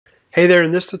Hey there,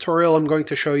 in this tutorial I'm going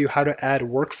to show you how to add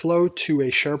workflow to a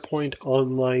SharePoint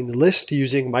online list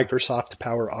using Microsoft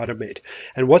Power Automate.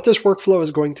 And what this workflow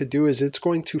is going to do is it's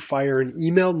going to fire an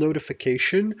email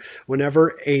notification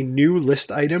whenever a new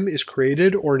list item is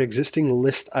created or an existing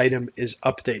list item is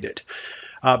updated.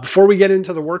 Before we get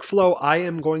into the workflow, I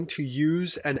am going to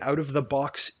use an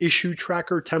out-of-the-box issue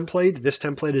tracker template. This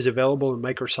template is available in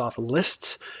Microsoft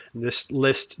Lists. And this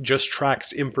list just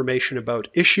tracks information about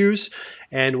issues.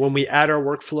 And when we add our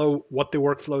workflow, what the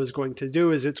workflow is going to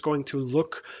do is it's going to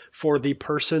look for the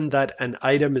person that an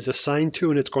item is assigned to,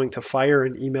 and it's going to fire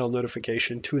an email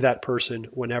notification to that person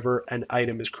whenever an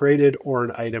item is created or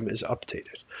an item is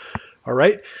updated. All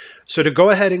right, so to go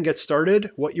ahead and get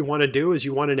started, what you want to do is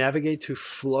you want to navigate to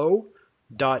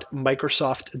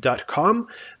flow.microsoft.com.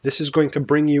 This is going to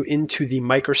bring you into the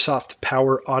Microsoft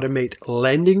Power Automate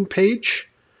landing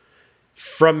page.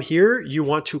 From here, you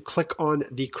want to click on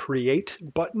the Create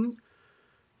button.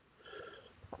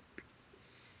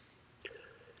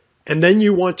 And then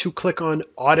you want to click on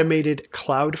Automated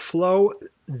Cloud Flow.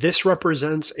 This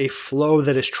represents a flow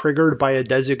that is triggered by a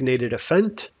designated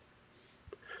event.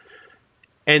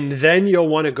 And then you'll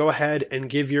want to go ahead and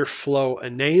give your flow a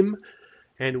name.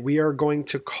 And we are going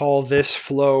to call this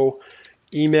flow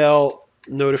email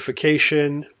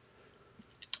notification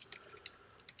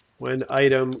when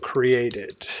item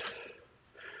created.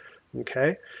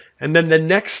 Okay. And then the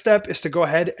next step is to go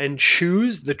ahead and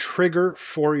choose the trigger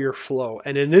for your flow.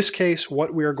 And in this case,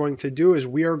 what we are going to do is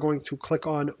we are going to click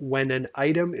on when an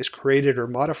item is created or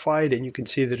modified, and you can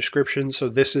see the description. So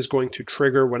this is going to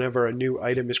trigger whenever a new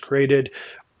item is created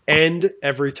and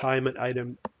every time an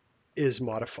item is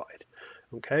modified.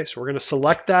 Okay, so we're going to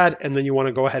select that, and then you want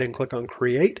to go ahead and click on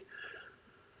Create.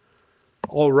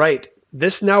 All right.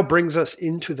 This now brings us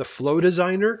into the Flow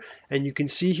Designer, and you can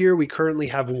see here we currently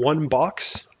have one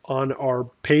box on our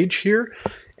page here.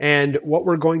 And what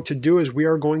we're going to do is we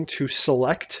are going to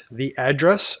select the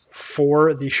address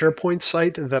for the SharePoint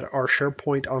site that our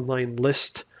SharePoint online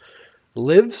list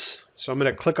lives. So I'm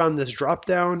going to click on this drop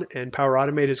down, and Power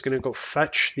Automate is going to go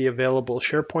fetch the available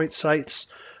SharePoint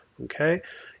sites. Okay.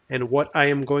 And what I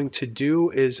am going to do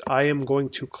is I am going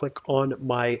to click on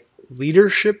my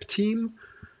leadership team.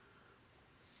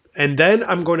 And then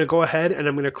I'm going to go ahead and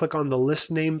I'm going to click on the list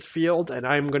name field, and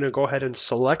I'm going to go ahead and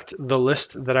select the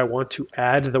list that I want to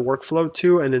add the workflow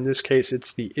to. And in this case,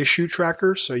 it's the issue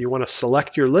tracker. So you want to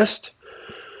select your list.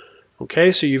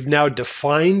 Okay, so you've now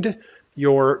defined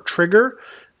your trigger.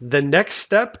 The next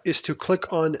step is to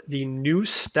click on the new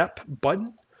step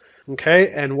button.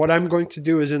 Okay, and what I'm going to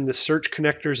do is in the search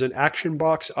connectors and action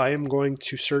box, I am going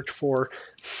to search for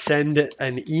send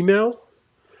an email.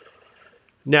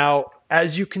 Now,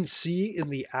 as you can see in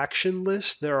the action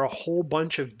list, there are a whole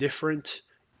bunch of different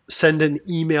send an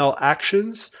email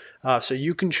actions. So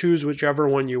you can choose whichever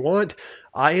one you want.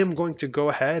 I am going to go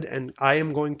ahead and I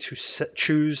am going to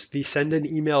choose the send an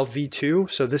email V2.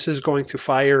 So this is going to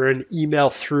fire an email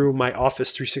through my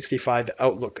Office 365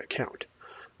 Outlook account.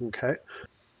 Okay.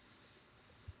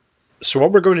 So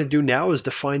what we're going to do now is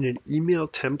define an email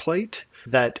template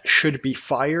that should be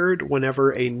fired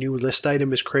whenever a new list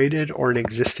item is created or an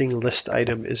existing list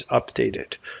item is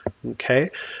updated.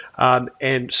 Okay,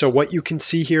 and so what you can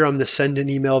see here on the send an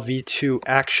email V2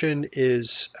 action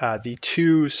is the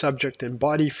to subject and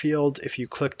body field. If you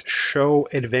clicked show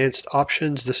advanced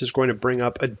options, this is going to bring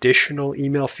up additional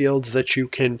email fields that you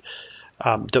can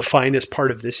define as part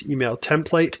of this email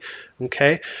template.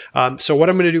 Okay, so what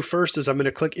I'm going to do first is I'm going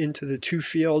to click into the to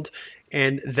field,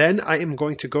 and then I am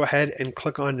going to go ahead and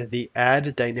click on the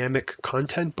add dynamic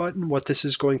content button. What this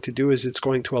is going to do is it's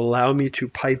going to allow me to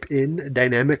pipe in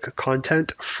dynamic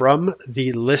content from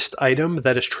the list item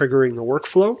that is triggering the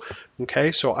workflow.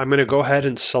 Okay, so I'm going to go ahead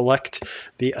and select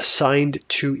the assigned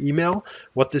to email.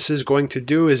 What this is going to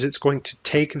do is it's going to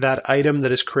take that item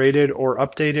that is created or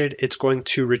updated. It's going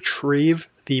to retrieve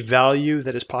the value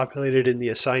that is populated in the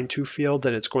assigned to field,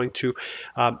 and it's going to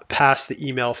pass the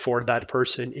email for that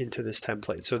person into this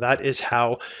template. So that is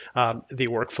how the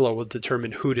workflow will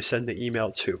determine who to send the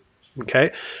email to.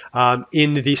 Okay,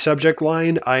 in the subject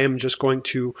line, I am just going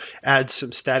to add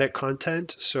some static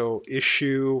content. So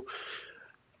issue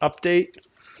update.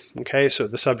 Okay, so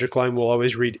the subject line will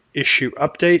always read issue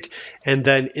update. And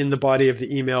then in the body of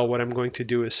the email, what I'm going to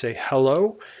do is say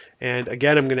hello. And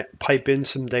again, I'm going to pipe in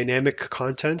some dynamic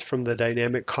content from the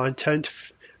dynamic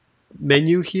content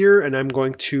menu here, and I'm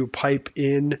going to pipe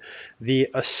in the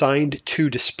assigned to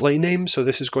display name. So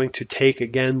this is going to take,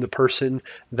 again, the person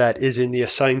that is in the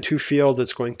assigned to field.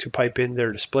 It's going to pipe in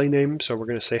their display name. So we're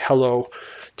going to say hello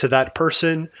to that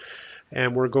person,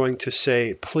 and we're going to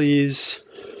say, please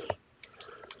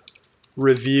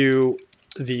review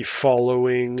the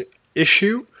following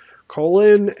issue,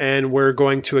 and we're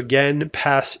going to again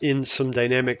pass in some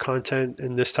dynamic content,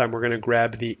 and this time we're going to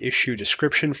grab the issue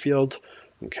description field,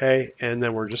 okay, and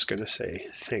then we're just going to say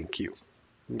thank you.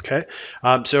 Okay,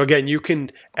 so again, you can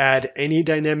add any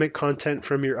dynamic content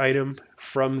from your item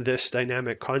from this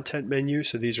dynamic content menu.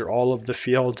 So these are all of the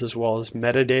fields as well as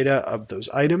metadata of those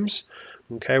items.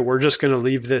 Okay, we're just going to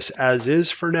leave this as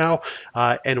is for now.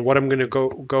 And what I'm going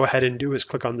to go ahead and do is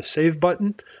click on the Save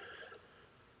button.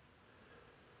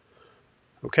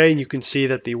 Okay, and you can see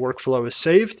that the workflow is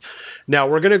saved. Now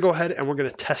we're going to go ahead and we're going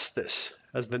to test this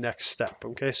as the next step.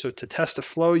 Okay, so to test a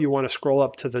flow, you want to scroll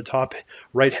up to the top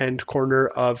right-hand corner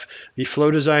of the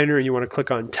Flow Designer and you want to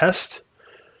click on Test.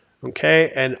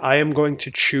 Okay, and I am going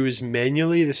to choose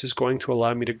manually. This is going to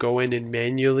allow me to go in and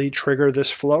manually trigger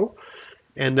this flow.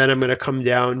 And then I'm going to come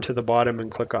down to the bottom and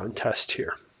click on Test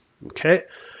here. Okay,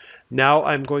 now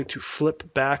I'm going to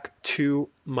flip back to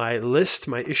my list,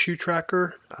 my issue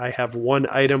tracker. I have one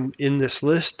item in this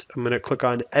list. I'm going to click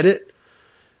on Edit.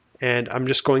 And I'm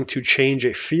just going to change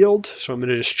a field. So I'm going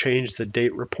to just change the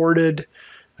date reported.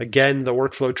 Again, the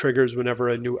workflow triggers whenever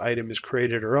a new item is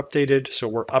created or updated. So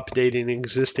we're updating an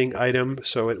existing item,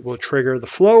 so it will trigger the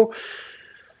flow.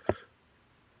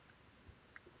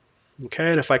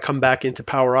 Okay, and if I come back into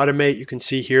Power Automate, you can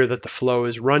see here that the flow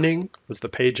is running as the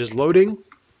page is loading.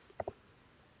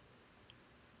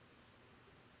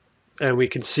 And we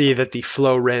can see that the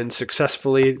flow ran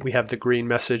successfully. We have the green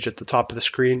message at the top of the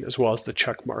screen as well as the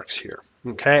check marks here.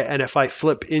 Okay, and if I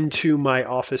flip into my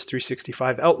Office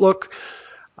 365 Outlook,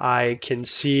 I can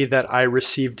see that I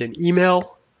received an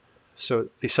email. So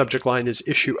the subject line is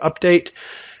issue update.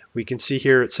 We can see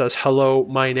here it says, hello,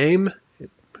 my name. It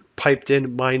piped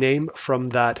in my name from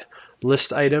that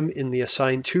list item in the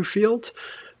assign to field.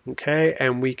 Okay,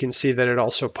 and we can see that it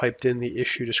also piped in the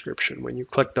issue description. When you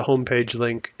click the homepage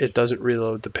link, it doesn't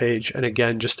reload the page. And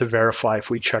again, just to verify, if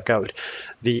we check out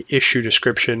the issue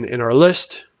description in our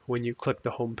list, when you click the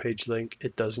homepage link,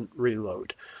 it doesn't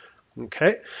reload.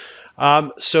 Okay,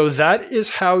 so that is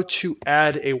how to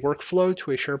add a workflow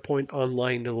to a SharePoint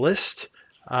Online list.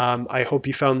 I hope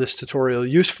you found this tutorial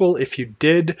useful. If you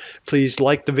did, please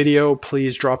like the video,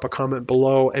 please drop a comment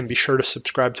below, and be sure to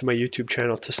subscribe to my YouTube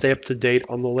channel to stay up to date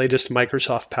on the latest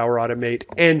Microsoft Power Automate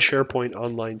and SharePoint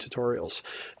Online tutorials.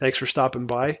 Thanks for stopping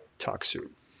by. Talk soon.